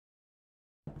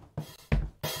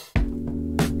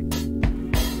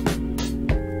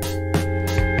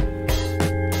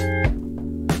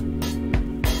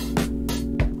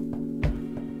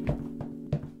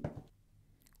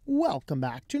Welcome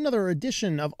back to another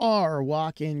edition of Our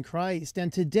Walk in Christ.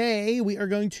 And today we are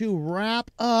going to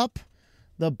wrap up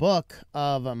the book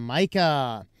of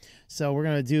Micah. So we're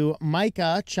going to do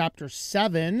Micah chapter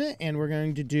 7, and we're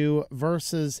going to do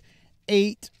verses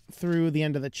 8 through the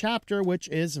end of the chapter, which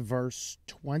is verse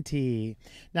 20.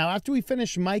 Now, after we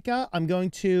finish Micah, I'm going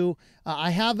to,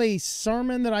 I have a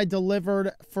sermon that I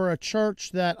delivered for a church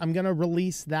that I'm going to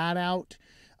release that out.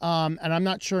 And I'm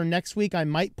not sure next week I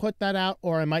might put that out,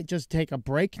 or I might just take a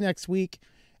break next week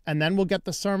and then we'll get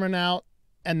the sermon out.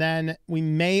 And then we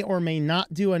may or may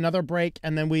not do another break.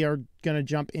 And then we are going to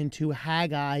jump into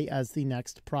Haggai as the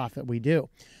next prophet we do.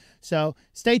 So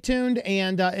stay tuned.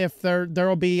 And if there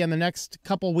will be in the next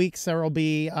couple weeks, there will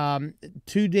be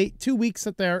 2 weeks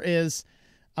that there is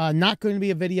not going to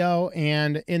be a video.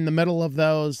 And in the middle of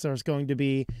those, there's going to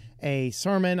be a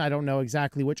sermon. I don't know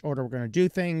exactly which order we're going to do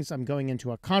things. I'm going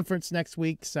into a conference next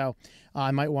week, so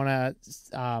I might want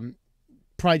to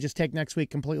probably just take next week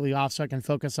completely off so I can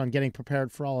focus on getting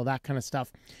prepared for all of that kind of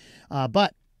stuff.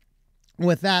 But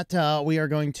with that, we are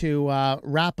going to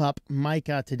wrap up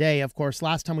Micah today. Of course,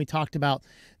 last time we talked about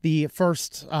the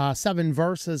first 7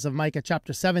 verses of Micah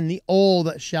chapter 7, the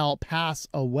old shall pass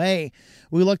away.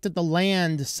 We looked at the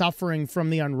land suffering from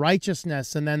the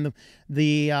unrighteousness, and then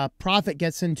the prophet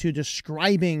gets into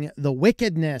describing the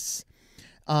wickedness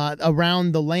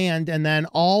around the land, and then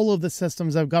all of the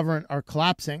systems of government are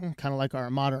collapsing, kind of like our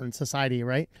modern society,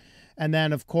 right? And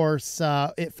then, of course,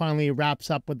 it finally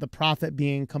wraps up with the prophet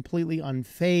being completely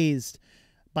unfazed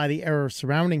by the error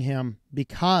surrounding him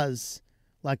because,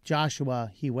 like Joshua,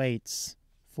 he waits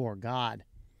for God.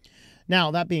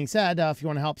 Now, that being said, if you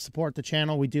want to help support the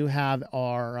channel, we do have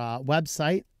our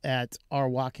website at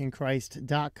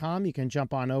ourwalkinchrist.com. You can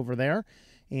jump on over there,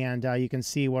 and you can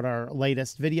see what our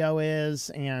latest video is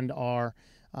and our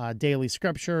daily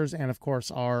scriptures, and of course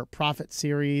our prophet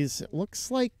series. It looks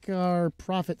like our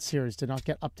prophet series did not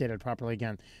get updated properly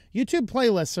again. YouTube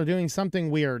playlists are doing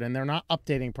something weird and they're not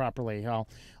updating properly.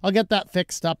 I'll get that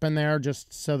fixed up in there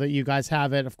just so that you guys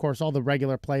have it. Of course, all the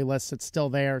regular playlists, it's still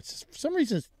there. It's just, for some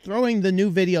reason, it's throwing the new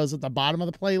videos at the bottom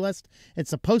of the playlist. It's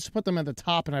supposed to put them at the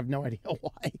top, and I have no idea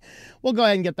why. We'll go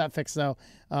ahead and get that fixed though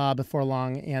before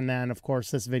long, and then of course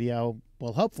this video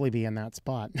will hopefully be in that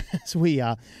spot as we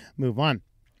move on.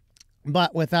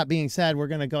 But with that being said, we're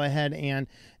going to go ahead and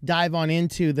dive on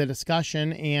into the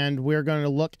discussion, and we're going to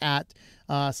look at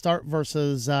start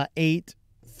verses 8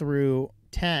 through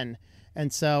 10.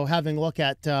 And so having a look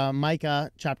at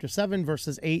Micah chapter 7,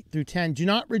 verses 8 through 10, do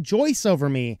not rejoice over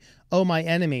me, O my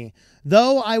enemy.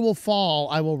 Though I will fall,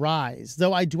 I will rise.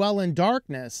 Though I dwell in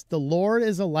darkness, the Lord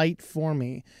is a light for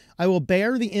me. I will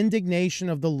bear the indignation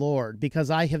of the Lord because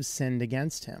I have sinned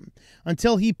against him.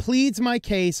 Until he pleads my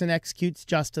case and executes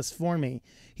justice for me,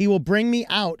 he will bring me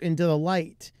out into the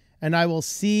light, and I will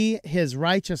see his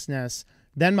righteousness.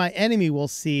 Then my enemy will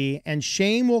see, and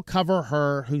shame will cover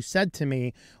her who said to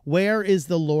me, where is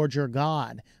the Lord your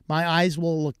God? My eyes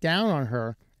will look down on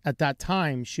her. At that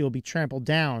time, she will be trampled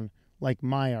down like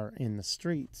mire in the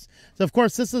streets. So, of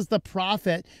course, this is the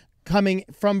prophet coming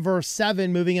from verse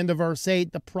 7, moving into verse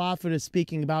 8. The prophet is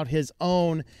speaking about his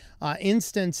own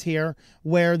instance here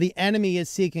where the enemy is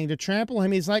seeking to trample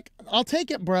him. He's like, I'll take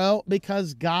it, bro,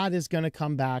 because God is going to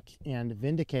come back and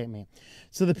vindicate me.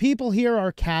 So the people here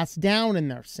are cast down in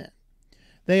their sin.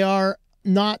 They are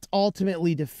not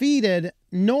ultimately defeated,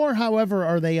 nor, however,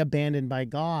 are they abandoned by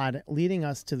God, leading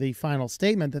us to the final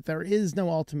statement that there is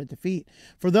no ultimate defeat.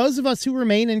 For those of us who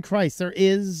remain in Christ, there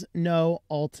is no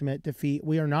ultimate defeat.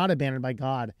 We are not abandoned by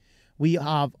God. We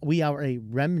are a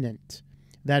remnant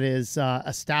that is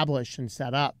established and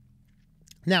set up.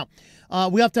 Now,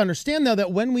 we have to understand, though,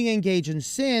 that when we engage in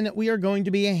sin, we are going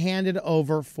to be handed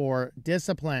over for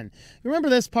discipline. Remember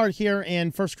this part here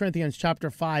in 1 Corinthians chapter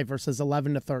 5, verses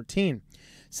 11 to 13.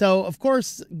 So, of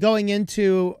course, going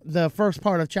into the first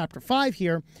part of chapter 5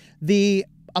 here, the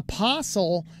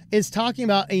apostle is talking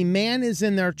about a man is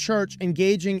in their church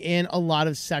engaging in a lot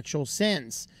of sexual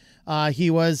sins. He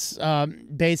was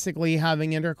basically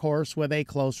having intercourse with a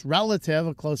close relative,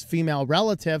 a close female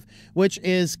relative, which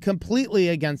is completely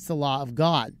against the law of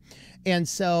God. And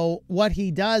so what he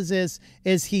does is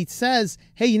he says,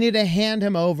 hey, you need to hand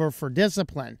him over for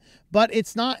discipline. But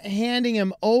it's not handing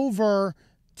him over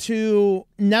to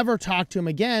never talk to him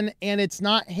again, and it's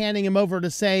not handing him over to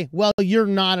say, well, you're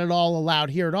not at all allowed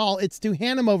here at all. It's to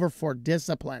hand him over for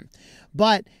discipline.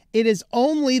 but it is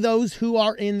only those who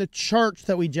are in the church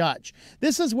that we judge.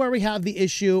 This is where we have the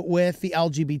issue with the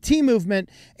LGBT movement,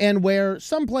 and where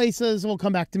some places, will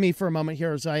come back to me for a moment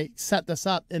here as I set this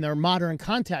up in their modern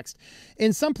context.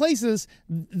 In some places,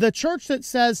 the church that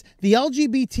says the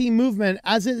LGBT movement,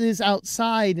 as it is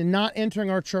outside and not entering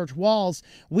our church walls,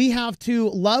 we have to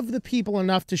love the people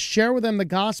enough to share with them the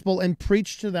gospel and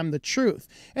preach to them the truth.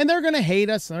 And they're going to hate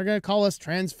us, and they're going to call us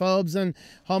transphobes and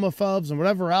homophobes and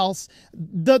whatever else.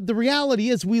 The reality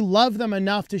is we love them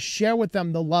enough to share with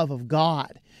them the love of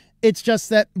God. It's just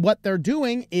that what they're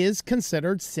doing is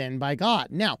considered sin by God.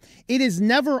 Now, it is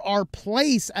never our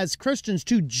place as Christians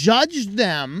to judge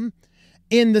them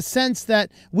in the sense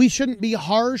that we shouldn't be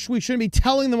harsh. We shouldn't be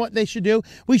telling them what they should do.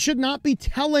 We should not be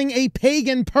telling a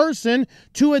pagan person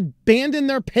to abandon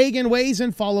their pagan ways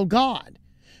and follow God.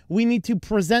 We need to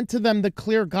present to them the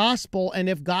clear gospel, and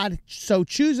if God so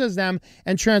chooses them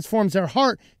and transforms their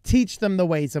heart, teach them the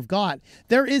ways of God.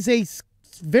 There is a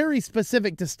very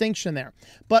specific distinction there.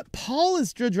 But Paul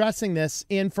is addressing this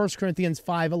in 1 Corinthians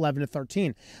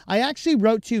 5:11-13. I actually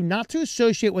wrote to you not to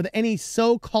associate with any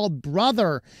so-called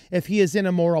brother if he is an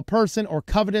immoral person or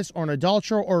covetous or an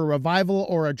adulterer or a revival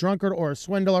or a drunkard or a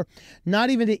swindler,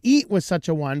 not even to eat with such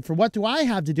a one. For what do I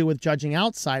have to do with judging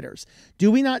outsiders?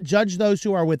 Do we not judge those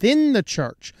who are within the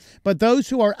church? But those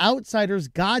who are outsiders,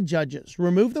 God judges.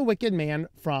 Remove the wicked man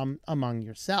from among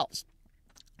yourselves.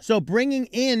 So bringing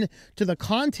in to the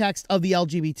context of the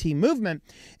LGBT movement,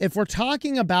 if we're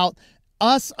talking about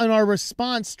us and our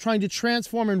response trying to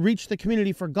transform and reach the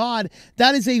community for God,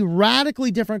 that is a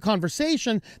radically different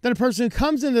conversation than a person who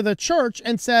comes into the church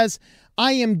and says,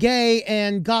 I am gay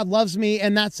and God loves me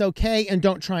and that's okay and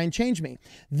don't try and change me.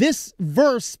 This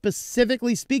verse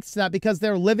specifically speaks to that because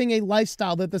they're living a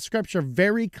lifestyle that the scripture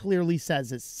very clearly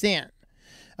says is sin.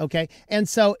 Okay, and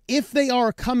so if they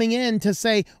are coming in to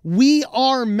say we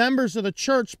are members of the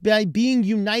church by being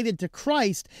united to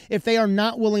Christ, if they are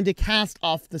not willing to cast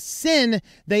off the sin,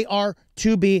 they are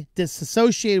to be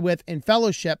disassociated with in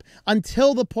fellowship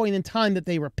until the point in time that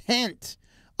they repent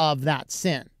of that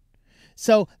sin.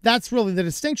 So that's really the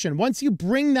distinction. Once you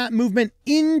bring that movement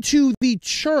into the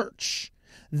church,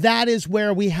 that is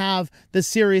where we have the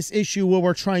serious issue where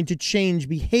we're trying to change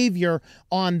behavior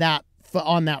on that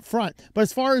front. But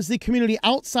as far as the community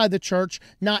outside the church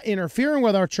not interfering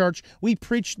with our church, we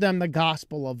preach them the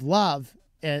gospel of love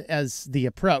as the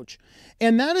approach.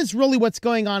 And that is really what's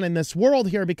going on in this world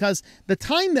here, because the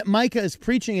time that Micah is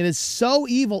preaching, it is so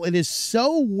evil, it is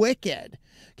so wicked.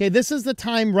 Okay, this is the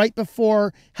time right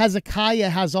before Hezekiah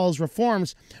has all his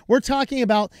reforms. We're talking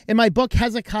about, in my book,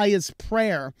 Hezekiah's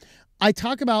Prayer, I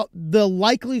talk about the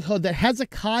likelihood that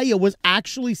Hezekiah was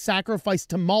actually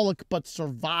sacrificed to Moloch but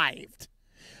survived.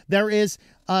 There is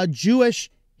a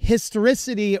Jewish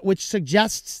historicity which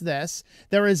suggests this.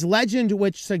 There is legend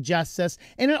which suggests this.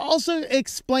 And it also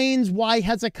explains why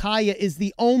Hezekiah is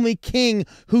the only king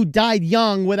who died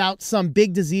young without some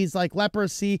big disease like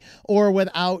leprosy or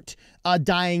without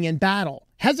dying in battle.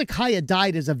 Hezekiah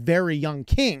died as a very young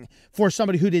king for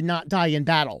somebody who did not die in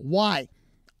battle. Why?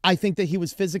 I think that he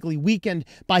was physically weakened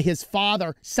by his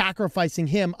father sacrificing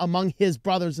him among his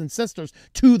brothers and sisters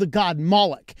to the god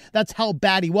Moloch. That's how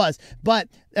bad he was. But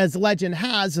as legend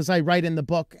has, as I write in the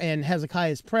book in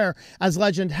Hezekiah's Prayer, as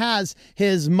legend has,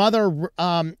 his mother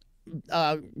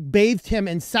bathed him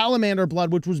in salamander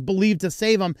blood, which was believed to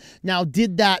save him. Now,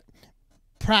 did that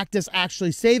practice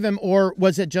actually save him, or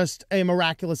was it just a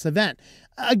miraculous event?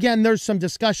 Again, there's some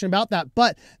discussion about that,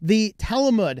 but the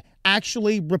Talmud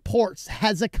actually reports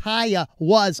Hezekiah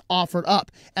was offered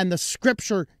up, and the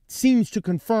scripture seems to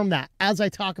confirm that, as I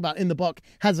talk about in the book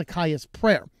Hezekiah's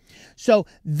Prayer. So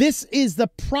this is the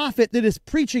prophet that is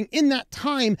preaching in that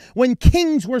time when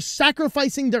kings were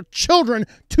sacrificing their children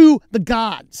to the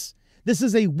gods. This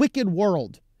is a wicked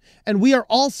world. And we are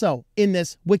also in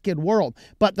this wicked world.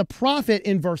 But the prophet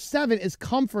in verse 7 is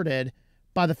comforted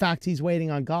by the fact he's waiting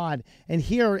on God. And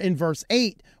here in verse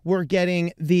 8, we're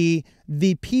getting the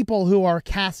people who are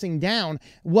casting down.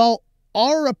 Well,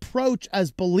 our approach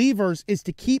as believers is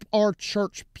to keep our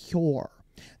church pure.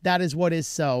 That is what is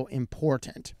so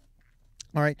important.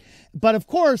 All right. But of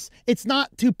course, it's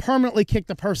not to permanently kick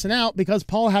the person out, because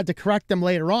Paul had to correct them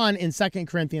later on in 2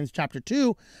 Corinthians chapter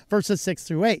 2, verses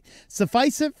 6-8.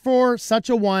 Suffice it for such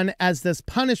a one as this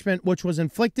punishment which was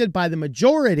inflicted by the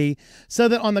majority, so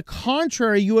that on the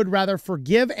contrary, you would rather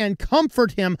forgive and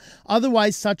comfort him.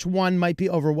 Otherwise, such one might be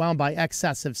overwhelmed by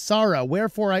excessive sorrow.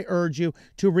 Wherefore, I urge you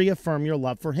to reaffirm your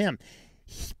love for him.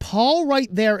 Paul right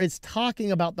there is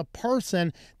talking about the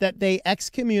person that they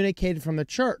excommunicated from the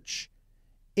church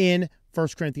in 1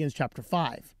 Corinthians chapter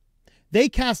 5. They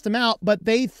cast him out, but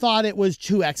they thought it was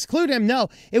to exclude him. No,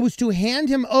 it was to hand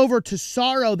him over to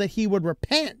sorrow that he would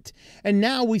repent. And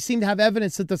now we seem to have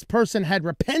evidence that this person had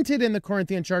repented in the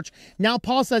Corinthian church. Now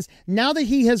Paul says, now that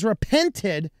he has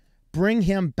repented, bring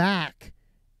him back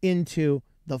into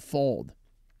the fold.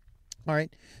 All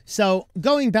right. So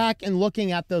going back and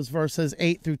looking at those verses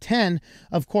 8 through 10,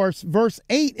 of course, verse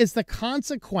 8 is the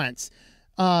consequence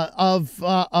of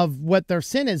what their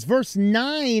sin is. Verse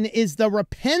 9 is the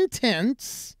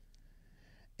repentance,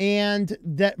 and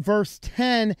that verse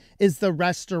 10 is the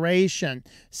restoration.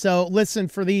 So listen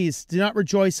for these. Do not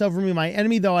rejoice over me, my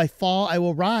enemy. Though I fall, I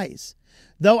will rise.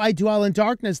 Though I dwell in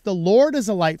darkness, the Lord is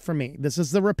a light for me. This is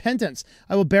the repentance.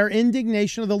 I will bear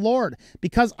indignation of the Lord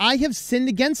because I have sinned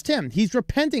against him. He's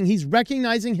repenting. He's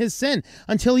recognizing his sin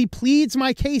until he pleads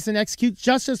my case and executes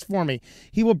justice for me.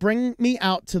 He will bring me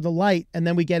out to the light. And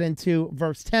then we get into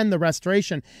verse 10, the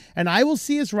restoration. And I will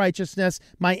see his righteousness.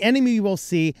 My enemy will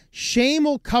see. Shame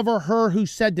will cover her who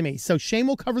said to me. So shame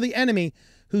will cover the enemy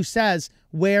who says,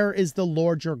 where is the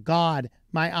Lord your God?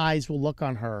 My eyes will look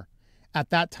on her. At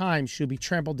that time, she'll be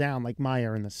trampled down like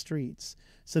mire in the streets.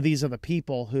 So these are the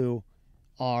people who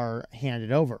are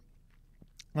handed over.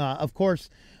 Of course,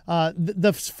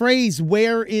 the phrase,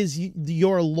 where is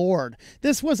your Lord?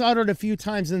 This was uttered a few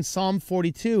times in Psalm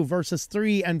 42, verses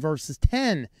 3 and verses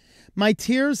 10. My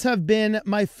tears have been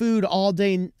my food all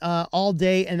day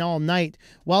and all night,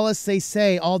 while as they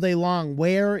say all day long,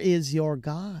 where is your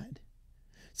God?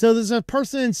 So there's a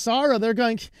person in sorrow. They're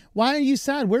going, why are you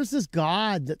sad? Where's this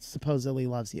God that supposedly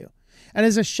loves you? And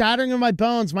as a shattering of my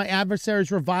bones, my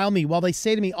adversaries revile me while they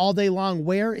say to me all day long,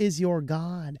 where is your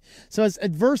God? So as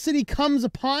adversity comes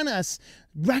upon us,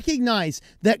 recognize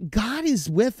that God is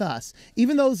with us.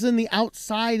 Even those in the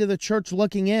outside of the church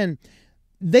looking in,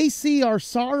 they see our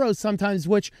sorrow sometimes,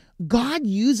 which God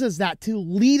uses that to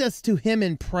lead us to him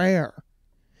in prayer.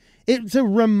 It's a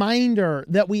reminder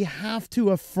that we have to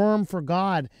affirm for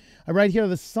God. Right here,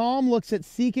 the psalm looks at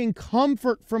seeking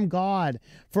comfort from God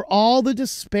for all the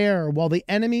despair while the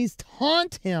enemies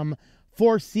taunt him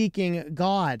for seeking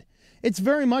God. It's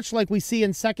very much like we see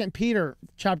in 2 Peter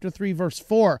chapter 3, verse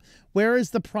 4. Where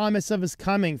is the promise of his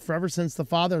coming? For ever since the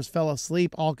fathers fell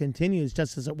asleep, all continues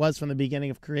just as it was from the beginning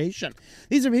of creation.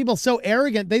 These are people so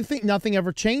arrogant, they think nothing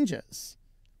ever changes.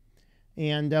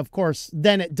 And of course,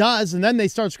 then it does. And then they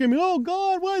start screaming, oh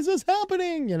God, why is this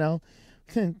happening? You know,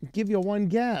 give you one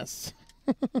guess.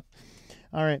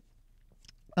 All right.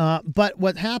 But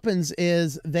what happens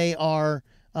is they are,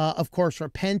 of course,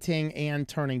 repenting and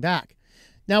turning back.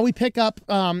 Now we pick up,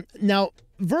 now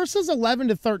verses 11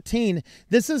 to 13.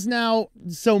 This is now,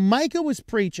 so Micah was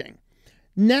preaching.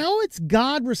 Now it's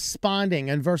God responding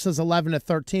in verses 11 to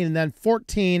 13. And then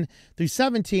 14 through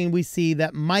 17, we see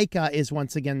that Micah is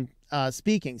once again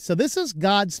speaking. So this is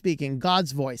God speaking,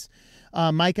 God's voice.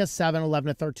 Micah 7, 11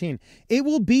 to 13. It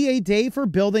will be a day for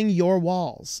building your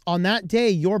walls. On that day,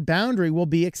 your boundary will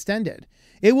be extended.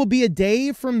 It will be a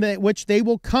day from which they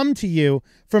will come to you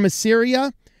from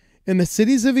Assyria and the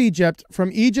cities of Egypt,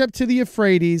 from Egypt to the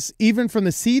Euphrates, even from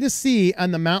the sea to sea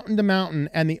and the mountain to mountain,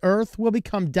 and the earth will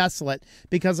become desolate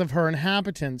because of her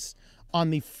inhabitants on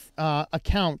the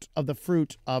account of the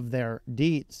fruit of their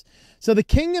deeds. So the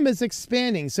kingdom is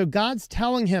expanding. So God's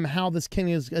telling him how this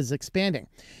kingdom is expanding.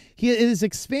 It is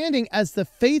expanding as the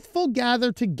faithful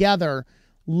gather together,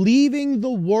 leaving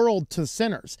the world to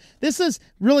sinners. This is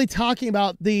really talking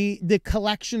about the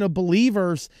collection of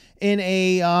believers in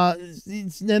a,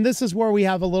 and this is where we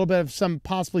have a little bit of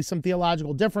possibly some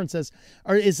theological differences.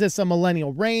 Or is this a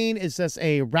millennial reign? Is this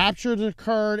a rapture that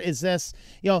occurred? Is this,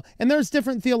 and there's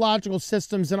different theological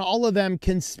systems, and all of them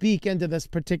can speak into this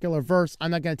particular verse. I'm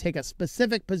not going to take a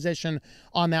specific position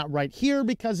on that right here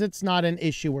because it's not an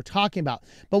issue we're talking about.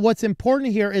 But what's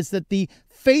important here is that the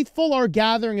faithful are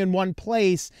gathering in one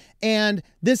place, and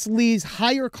this leaves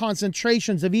higher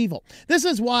concentrations of evil. This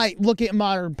is why, looking at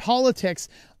modern politics,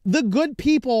 the good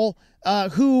people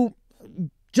who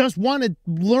just want to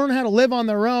learn how to live on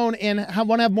their own and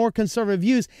want to have more conservative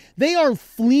views, they are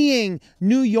fleeing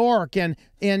New York and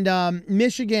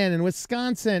Michigan and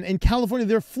Wisconsin and California.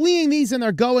 They're fleeing these, and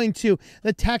they're going to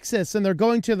the Texas, and they're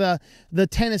going to the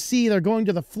Tennessee, they're going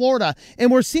to the Florida. And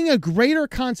we're seeing a greater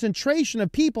concentration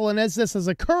of people. And as this is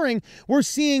occurring, we're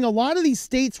seeing a lot of these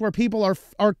states where people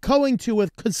are going to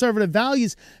with conservative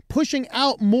values, pushing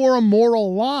out more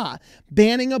immoral law,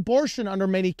 banning abortion under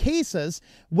many cases,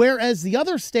 whereas the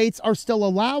other states are still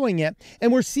allowing it.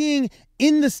 And we're seeing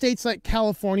in the states like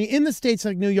California, in the states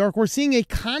like New York, we're seeing a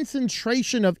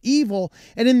concentration of evil.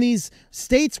 And in these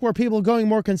states where people are going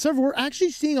more conservative, we're actually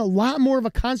seeing a lot more of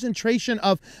a concentration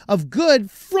of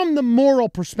good from the moral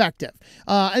perspective.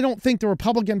 I don't think the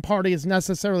Republican Party is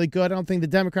necessarily good. I don't think the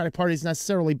Democratic Party is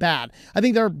necessarily bad. I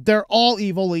think they're all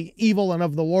evil and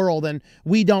of the world, and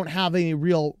we don't have any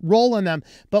real role in them.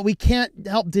 But we can't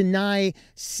help deny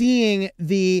seeing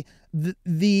the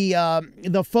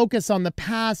focus on the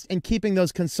past and keeping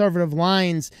those conservative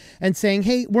lines and saying,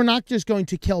 hey, we're not just going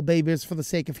to kill babies for the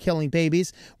sake of killing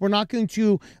babies. We're not going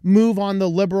to move on the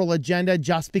liberal agenda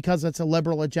just because it's a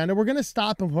liberal agenda. We're going to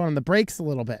stop and put on the brakes a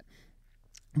little bit.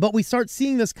 But we start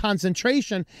seeing this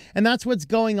concentration, and that's what's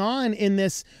going on in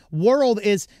this world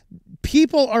is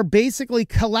people are basically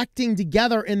collecting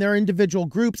together in their individual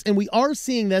groups, and we are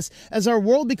seeing this as our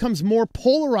world becomes more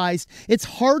polarized. It's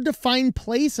hard to find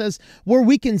places where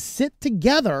we can sit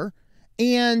together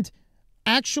and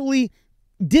actually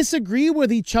disagree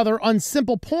with each other on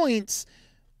simple points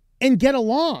and get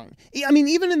along. I mean,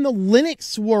 even in the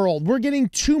Linux world, we're getting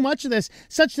too much of this,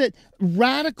 such that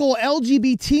radical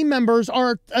LGBT members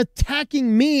are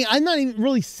attacking me. I'm not even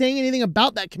really saying anything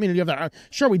about that community over there.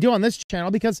 Sure, we do on this channel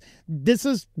because this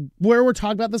is where we're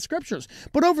talking about the scriptures.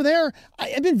 But over there,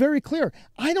 I've been very clear.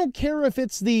 I don't care if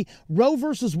it's the Roe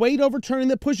versus Wade overturning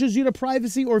that pushes you to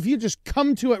privacy, or if you just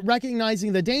come to it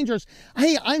recognizing the dangers.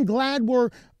 Hey, I'm glad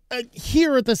we're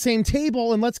here at the same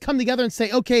table, and let's come together and say,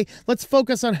 okay, let's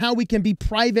focus on how we can be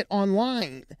private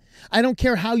online. I don't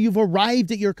care how you've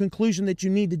arrived at your conclusion that you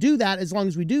need to do that, as long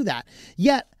as we do that.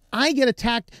 Yet I get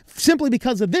attacked simply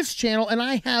because of this channel, and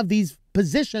I have these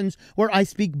positions where I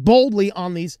speak boldly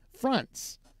on these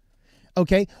fronts.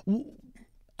 Okay?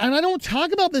 And I don't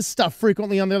talk about this stuff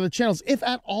frequently on the other channels, if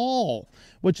at all,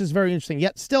 which is very interesting.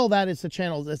 Yet still, that is the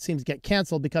channel that seems to get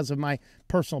canceled because of my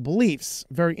personal beliefs.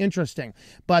 Very interesting.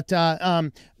 But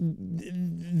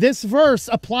this verse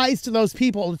applies to those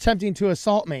people attempting to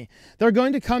assault me. They're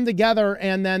going to come together,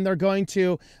 and then they're going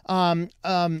to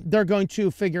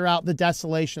figure out the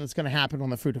desolation that's going to happen on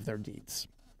the fruit of their deeds.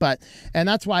 And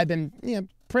that's why I've been,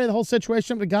 pray the whole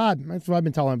situation to God. That's what I've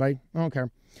been telling everybody. I don't care.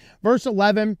 Verse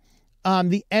 11.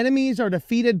 The enemies are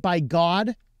defeated by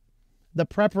God. The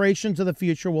preparations of the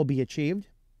future will be achieved.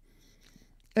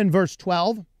 In verse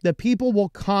 12, the people will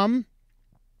come,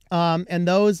 and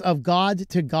those of God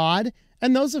to God,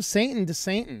 and those of Satan to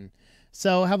Satan.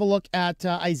 So have a look at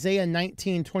Isaiah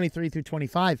 19, 23 through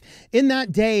 25. In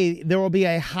that day, there will be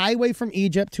a highway from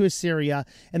Egypt to Assyria,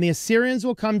 and the Assyrians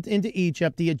will come into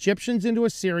Egypt, the Egyptians into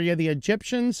Assyria. The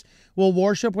Egyptians will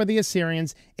worship with the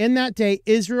Assyrians. In that day,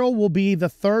 Israel will be the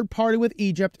third party with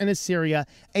Egypt and Assyria,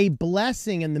 a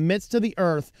blessing in the midst of the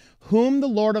earth, whom the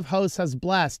Lord of hosts has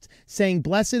blessed, saying,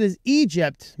 blessed is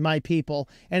Egypt, my people,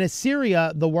 and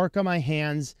Assyria, the work of my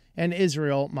hands, and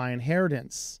Israel, my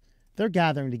inheritance. They're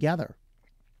gathering together.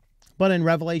 But in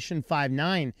Revelation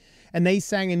 5:9, and they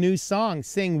sang a new song,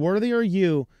 saying, worthy are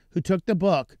you who took the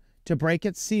book to break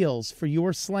its seals, for you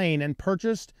were slain and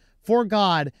purchased for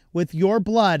God with your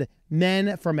blood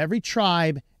men from every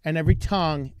tribe and every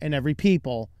tongue and every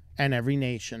people and every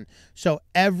nation. So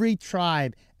every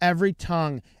tribe, every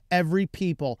tongue, every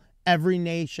people, every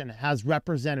nation has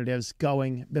representatives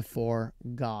going before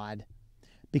God,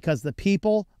 because the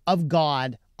people of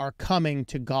God are coming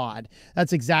to God.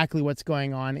 That's exactly what's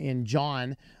going on in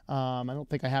John. I don't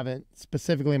think I have it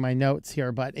specifically in my notes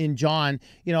here, but in John,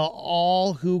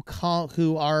 all who come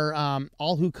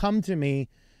to me.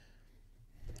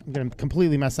 I'm going to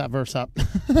completely mess that verse up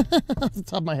off the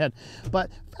top of my head. But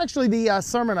actually, the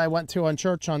sermon I went to on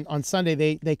church on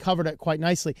Sunday, they covered it quite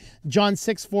nicely. John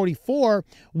 6:44,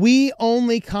 we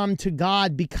only come to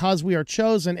God because we are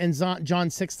chosen. And John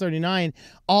 6:39,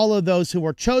 all of those who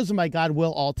were chosen by God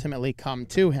will ultimately come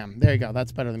to him. There you go.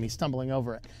 That's better than me stumbling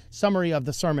over it. Summary of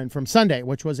the sermon from Sunday,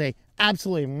 which was a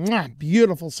absolutely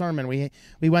beautiful sermon we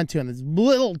went to in this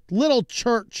little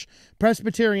church,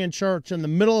 Presbyterian church in the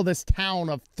middle of this town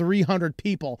of 300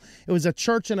 people. It was a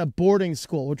church and a boarding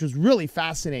school, which was really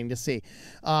fascinating to see.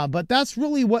 But that's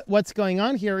really what's going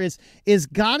on here is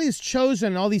God has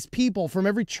chosen all these people from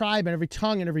every tribe and every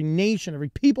tongue and every nation, every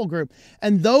people group.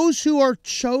 And those who are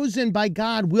chosen by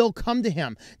God will come to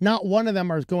him. Not one of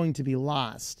them are going to be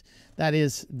lost. That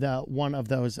is one of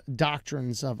those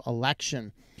doctrines of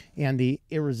election and the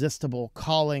irresistible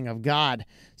calling of God.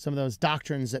 Some of those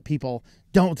doctrines that people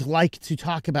don't like to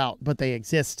talk about, but they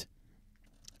exist.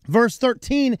 Verse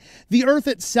 13, the earth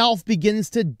itself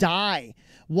begins to die.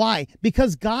 Why?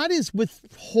 Because God is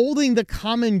withholding the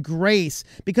common grace,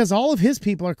 because all of his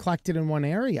people are collected in one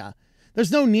area.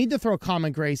 There's no need to throw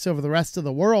common grace over the rest of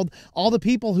the world. All the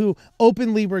people who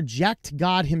openly reject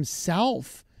God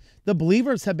himself, the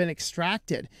believers have been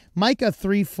extracted. Micah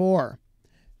 3:4.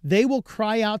 They will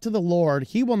cry out to the Lord.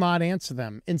 He will not answer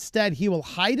them. Instead, he will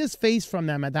hide his face from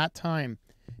them at that time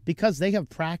because they have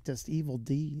practiced evil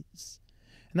deeds.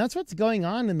 And that's what's going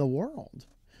on in the world.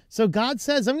 So God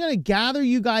says, I'm going to gather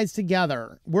you guys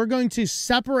together. We're going to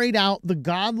separate out the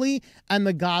godly and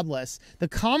the godless. The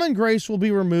common grace will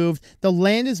be removed. The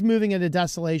land is moving into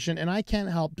desolation. And I can't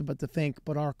help but to think,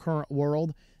 but our current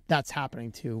world, that's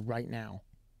happening too right now.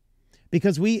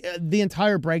 Because the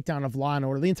entire breakdown of law and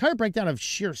order, the entire breakdown of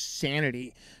sheer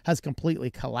sanity has completely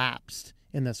collapsed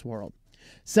in this world.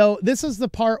 So this is the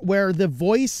part where the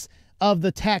voice of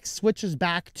the text switches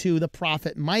back to the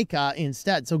prophet Micah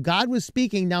instead. So God was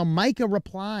speaking. Now Micah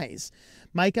replies.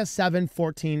 Micah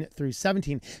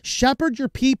 7:14-17. Shepherd your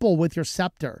people with your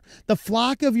scepter, the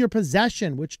flock of your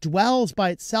possession, which dwells by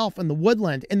itself in the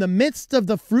woodland, in the midst of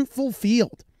the fruitful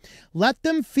field. Let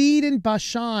them feed in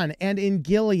Bashan and in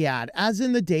Gilead, as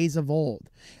in the days of old,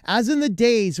 as in the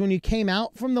days when you came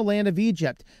out from the land of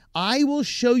Egypt. I will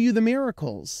show you the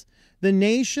miracles. The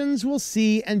nations will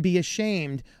see and be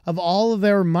ashamed of all of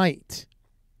their might.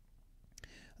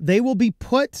 They will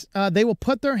put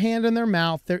their hand in their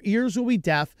mouth. Their ears will be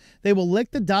deaf. They will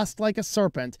lick the dust like a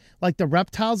serpent, like the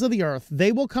reptiles of the earth.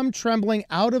 They will come trembling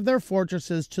out of their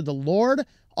fortresses to the Lord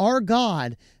our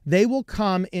God. They will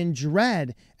come in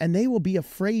dread, and they will be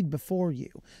afraid before you.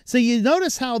 So you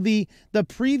notice how the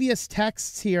previous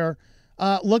texts here,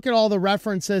 look at all the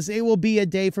references. It will be a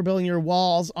day for building your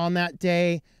walls. On that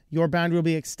day, your boundary will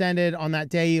be extended. On that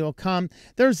day, you will come.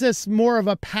 There's this more of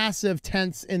a passive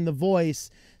tense in the voice,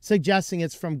 suggesting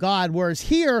it's from God. Whereas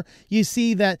here, you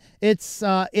see that it's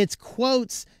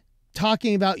quotes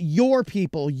talking about your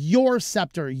people, your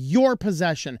scepter, your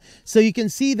possession. So you can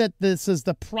see that this is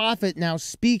the prophet now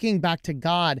speaking back to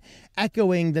God,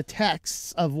 echoing the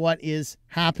texts of what is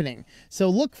happening. So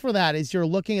look for that as you're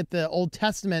looking at the Old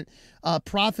Testament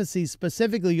prophecies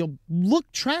specifically. You'll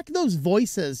track those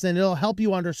voices, and it'll help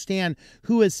you understand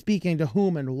who is speaking to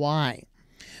whom and why.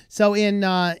 So in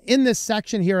this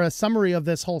section here, a summary of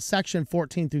this whole section,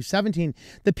 14-17,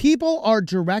 the people are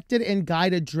directed and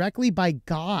guided directly by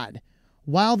God,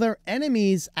 while their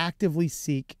enemies actively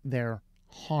seek their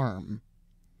harm.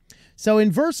 So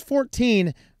in verse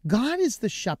 14, God is the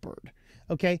shepherd.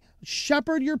 Okay,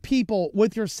 shepherd your people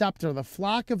with your scepter, the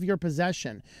flock of your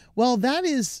possession. Well, that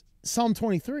is Psalm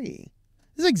 23.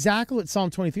 This is exactly what Psalm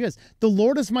 23 is. The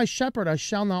Lord is my shepherd, I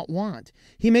shall not want.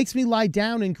 He makes me lie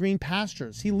down in green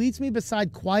pastures. He leads me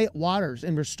beside quiet waters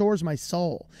and restores my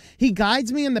soul. He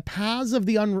guides me in the paths of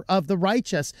the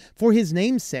righteous for his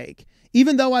name's sake.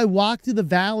 Even though I walk through the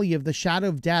valley of the shadow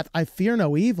of death, I fear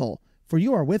no evil, for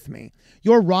you are with me.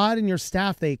 Your rod and your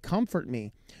staff, they comfort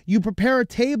me. You prepare a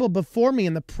table before me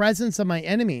in the presence of my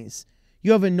enemies.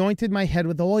 You have anointed my head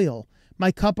with oil.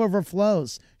 My cup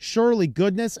overflows. Surely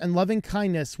goodness and loving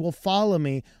kindness will follow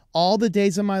me all the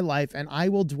days of my life, and I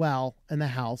will dwell in the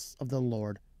house of the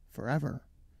Lord forever.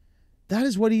 That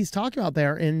is what he's talking about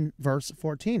there in verse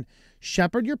 14.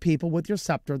 Shepherd your people with your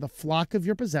scepter, the flock of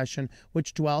your possession,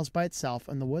 which dwells by itself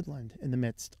in the woodland, in the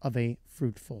midst of a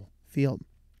fruitful field.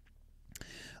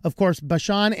 Of course,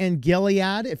 Bashan and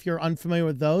Gilead, if you're unfamiliar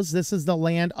with those, this is the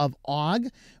land of Og,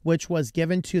 which was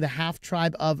given to the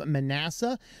half-tribe of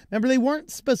Manasseh. Remember, they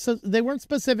weren't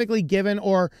specifically given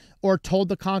or told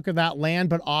to conquer that land,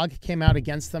 but Og came out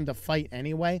against them to fight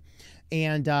anyway.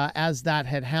 And as that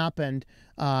had happened,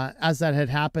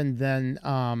 then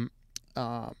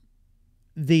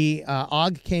the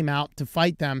Og came out to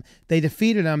fight them. They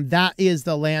defeated them. That is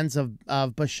the lands of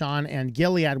Bashan and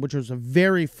Gilead, which was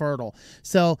very fertile.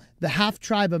 So the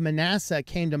half-tribe of Manasseh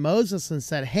came to Moses and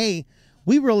said, hey,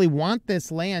 we really want this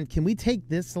land. Can we take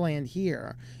this land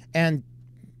here? And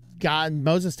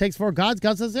Moses takes for God.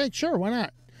 God says, hey, sure, why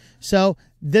not? So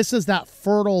this is that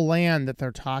fertile land that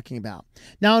they're talking about.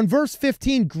 Now in verse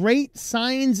 15, great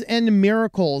signs and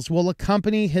miracles will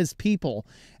accompany his people,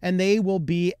 and they will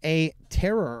be a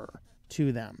terror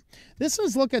to them. This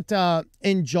is look at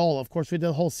in Joel. Of course, we did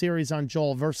a whole series on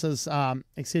Joel,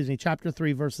 chapter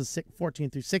 3, verses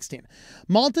 14-16.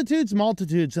 Multitudes,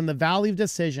 multitudes in the valley of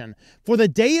decision. For the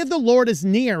day of the Lord is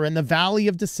near in the valley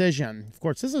of decision. Of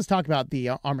course, this is talking about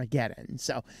the Armageddon.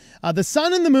 So the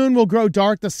sun and the moon will grow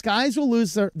dark. The stars will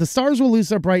lose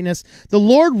their brightness. The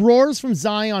Lord roars from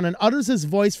Zion and utters his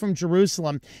voice from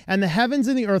Jerusalem, and the heavens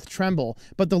and the earth tremble.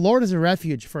 But the Lord is a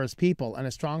refuge for his people and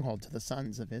a stronghold to the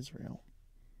sons of Israel.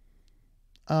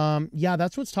 Yeah,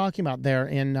 that's what's talking about there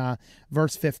in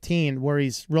verse 15, where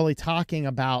he's really talking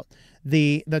about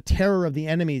the terror of the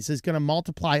enemies is going to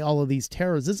multiply all of these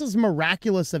terrors. This is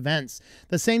miraculous events,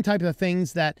 the same type of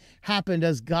things that happened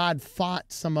as God fought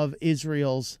some of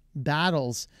Israel's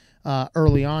battles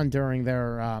early on during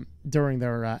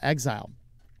their exile.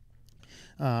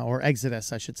 Or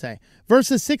exodus, I should say.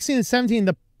 Verses 16 and 17,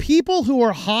 the people who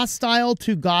are hostile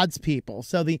to God's people,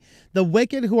 so the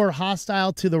wicked who are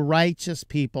hostile to the righteous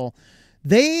people,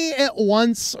 they at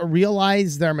once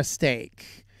realize their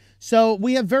mistake. So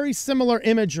we have very similar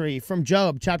imagery from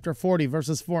Job chapter 40,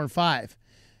 verses 4 and 5.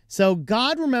 So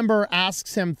God, remember,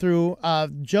 asks him through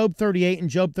Job 38 and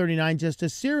Job 39 just a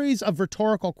series of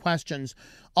rhetorical questions,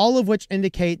 all of which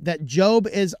indicate that Job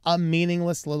is a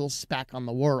meaningless little speck on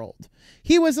the world.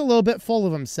 He was a little bit full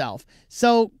of himself.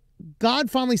 So God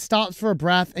finally stops for a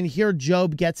breath, and here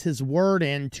Job gets his word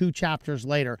in 2 chapters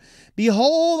later.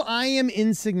 Behold, I am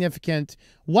insignificant.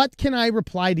 What can I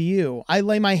reply to you? I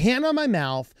lay my hand on my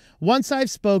mouth. Once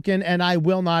I've spoken, and I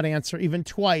will not answer, even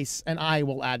twice, and I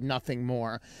will add nothing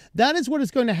more. That is what is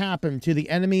going to happen to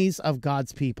the enemies of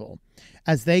God's people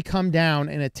as they come down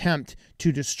and attempt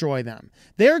to destroy them.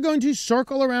 They are going to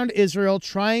circle around Israel,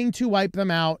 trying to wipe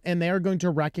them out, and they are going to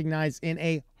recognize in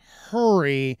a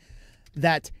hurry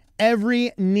that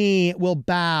every knee will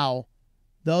bow,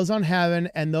 those on heaven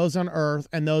and those on earth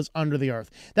and those under the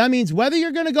earth. That means whether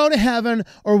you're going to go to heaven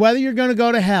or whether you're going to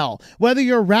go to hell, whether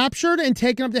you're raptured and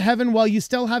taken up to heaven while you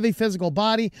still have a physical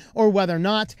body or whether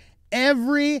not,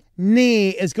 every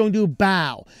knee is going to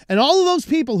bow. And all of those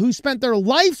people who spent their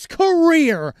life's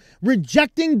career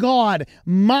rejecting God,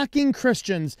 mocking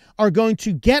Christians, are going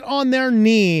to get on their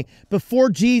knee before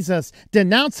Jesus,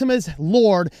 denounce him as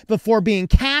Lord, before being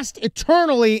cast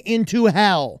eternally into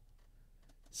hell.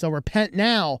 So repent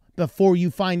now before you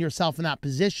find yourself in that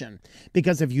position.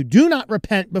 Because if you do not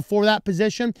repent before that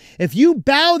position, if you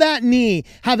bow that knee,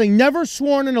 having never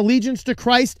sworn an allegiance to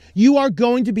Christ, you are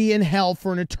going to be in hell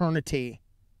for an eternity.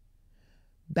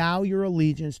 Bow your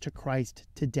allegiance to Christ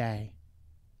today,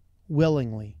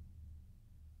 willingly.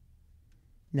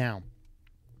 Now,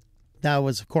 that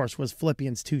was, of course, was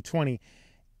Philippians 2:20.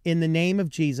 In the name of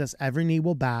Jesus, every knee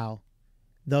will bow,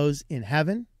 those in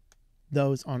heaven,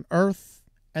 those on earth,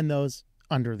 and those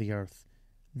under the earth,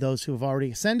 those who have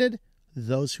already ascended,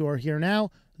 those who are here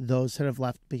now, those that have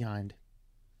left behind.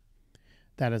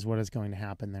 That is what is going to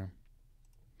happen there.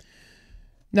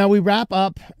 Now we wrap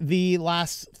up the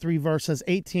last 3 verses,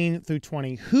 18 through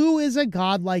 20. Who is a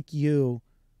God like you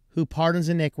who pardons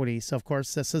iniquity? So, of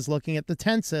course, this is looking at the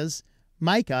tenses.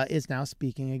 Micah is now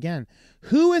speaking again.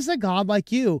 Who is a God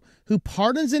like you who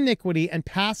pardons iniquity and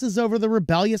passes over the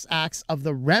rebellious acts of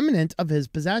the remnant of his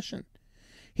possession?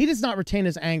 He does not retain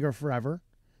his anger forever,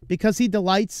 because he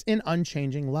delights in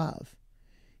unchanging love.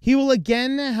 He will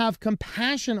again have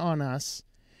compassion on us,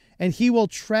 and he will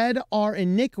tread our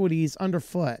iniquities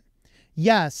underfoot.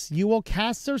 Yes, you will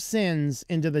cast their sins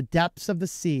into the depths of the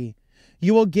sea.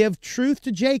 You will give truth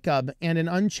to Jacob and an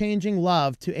unchanging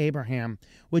love to Abraham,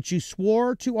 which you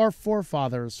swore to our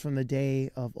forefathers from the day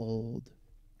of old.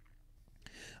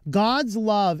 God's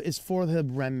love is for the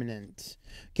remnant.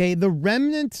 Okay, the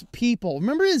remnant people,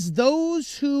 remember, is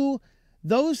those who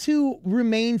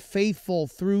remain faithful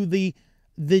through the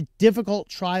difficult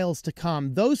trials to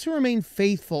come. Those who remain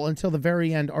faithful until the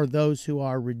very end are those who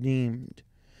are redeemed.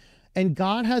 And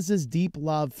God has this deep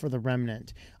love for the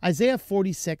remnant. Isaiah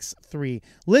 46:3.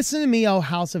 Listen to me, O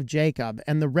house of Jacob,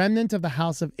 and the remnant of the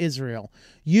house of Israel,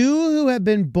 you who have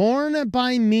been born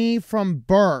by me from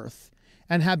birth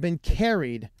and have been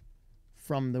carried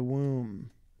from the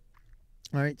womb.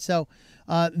 All right, so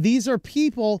these are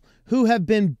people who have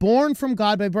been born from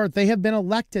God by birth. They have been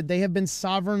elected. They have been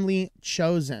sovereignly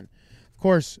chosen. Of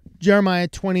course, Jeremiah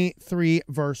 23,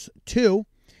 verse 2.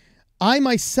 I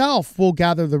myself will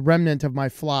gather the remnant of my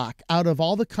flock out of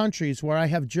all the countries where I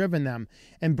have driven them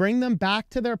and bring them back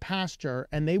to their pasture,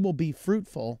 and they will be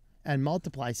fruitful and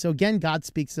multiply. So again, God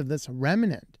speaks of this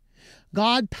remnant.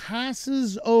 God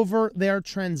passes over their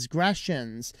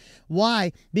transgressions.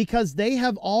 Why? Because they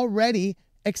have already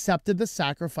accepted the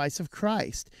sacrifice of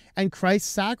Christ, and Christ's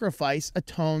sacrifice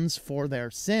atones for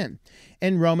their sin.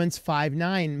 In Romans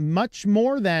 5:9, much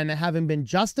more than having been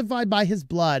justified by his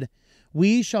blood,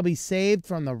 we shall be saved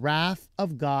from the wrath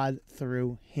of God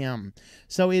through him.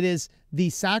 So it is the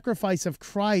sacrifice of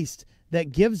Christ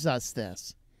that gives us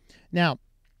this. Now,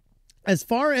 as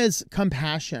far as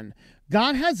compassion,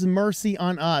 God has mercy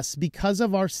on us because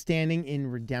of our standing in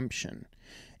redemption.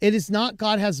 It is not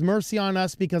God has mercy on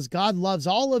us because God loves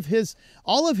all of his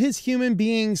human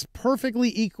beings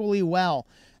perfectly equally well.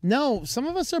 No, some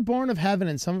of us are born of heaven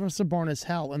and some of us are born as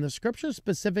hell. And the scripture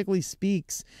specifically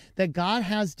speaks that God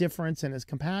has difference in his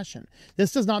compassion.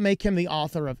 This does not make him the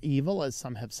author of evil, as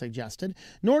some have suggested,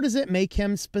 nor does it make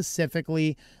him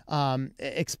specifically,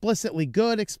 explicitly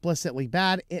good, explicitly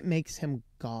bad. It makes him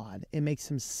God. It makes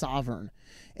him sovereign.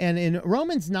 And in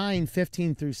Romans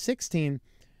 9:15 through 16,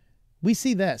 we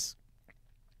see this.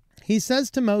 He says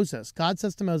to Moses, God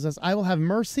says to Moses, I will have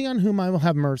mercy on whom I will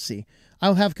have mercy. I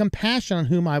will have compassion on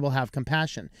whom I will have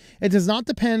compassion. It does not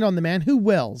depend on the man who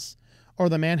wills or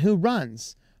the man who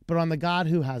runs, but on the God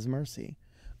who has mercy.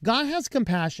 God has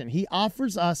compassion. He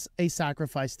offers us a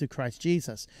sacrifice through Christ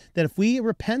Jesus, that if we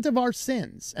repent of our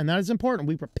sins, and that is important,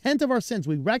 we repent of our sins,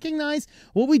 we recognize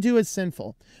what we do is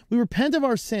sinful. We repent of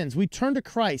our sins, we turn to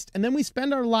Christ, and then we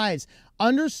spend our lives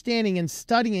understanding and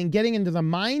studying and getting into the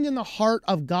mind and the heart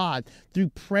of God through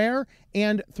prayer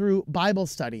and through Bible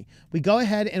study. We go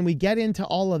ahead and we get into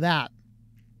all of that.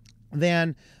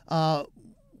 Then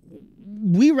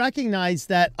we recognize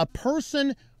that a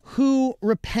person who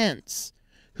repents,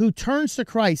 who turns to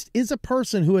Christ, is a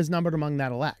person who is numbered among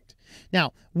that elect.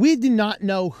 Now, we do not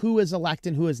know who is elect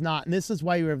and who is not, and this is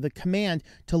why we have the command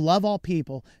to love all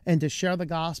people and to share the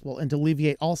gospel and to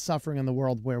alleviate all suffering in the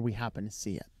world where we happen to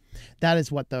see it. That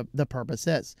is what the purpose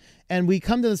is. And we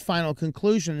come to this final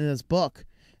conclusion in this book,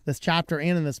 this chapter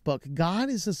and in this book. God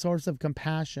is the source of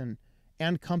compassion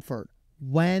and comfort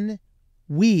when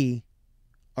we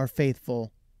are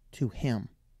faithful to him.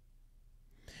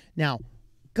 Now,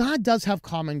 God does have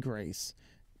common grace.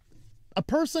 A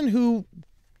person who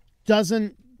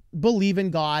doesn't believe in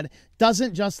God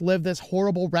doesn't just live this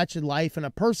horrible, wretched life, and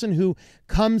a person who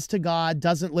comes to God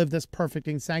doesn't live this perfect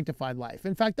and sanctified life.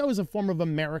 In fact, that was a form of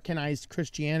Americanized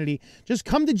Christianity. Just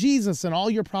come to Jesus and all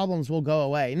your problems will go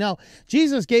away. No,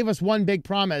 Jesus gave us one big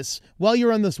promise. While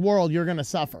you're in this world, you're going to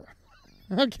suffer.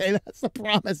 Okay, that's the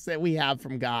promise that we have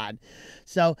from God.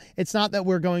 So it's not that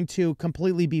we're going to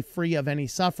completely be free of any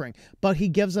suffering, but he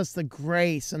gives us the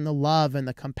grace and the love and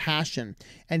the compassion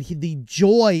and the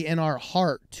joy in our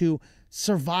heart to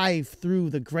survive through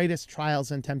the greatest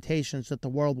trials and temptations that the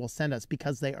world will send us,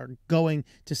 because they are going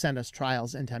to send us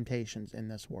trials and temptations in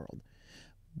this world.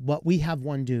 But we have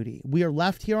one duty. We are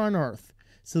left here on earth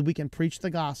so that we can preach the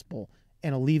gospel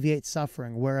and alleviate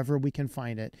suffering wherever we can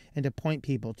find it, and to point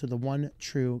people to the one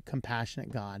true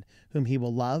compassionate God, whom he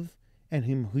will love and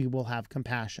whom he will have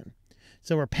compassion.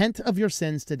 So repent of your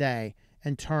sins today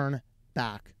and turn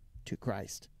back to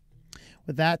Christ.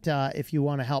 With that, if you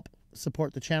want to help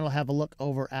support the channel, have a look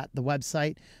over at the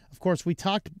website. Of course, we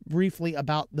talked briefly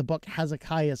about the book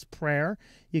Hezekiah's Prayer.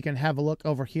 You can have a look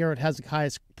over here at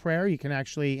Hezekiah's Prayer. You can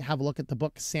actually have a look at the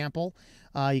book sample.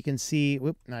 You can see,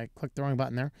 whoop, I clicked the wrong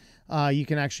button there. You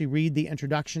can actually read the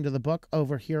introduction to the book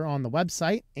over here on the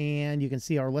website, and you can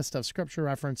see our list of scripture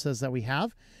references that we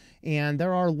have. And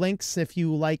there are links if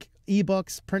you like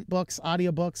ebooks, print books,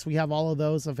 audiobooks. We have all of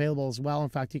those available as well. In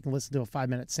fact, you can listen to a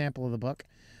 5-minute sample of the book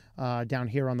down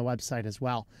here on the website as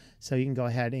well. So you can go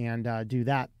ahead and do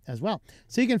that as well.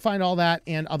 So you can find all that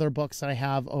and other books that I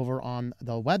have over on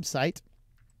the website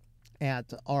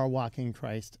at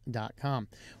ourwalkinchrist.com.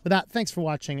 With that, thanks for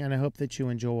watching, and I hope that you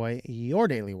enjoy your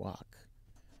daily walk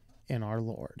in our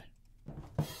Lord.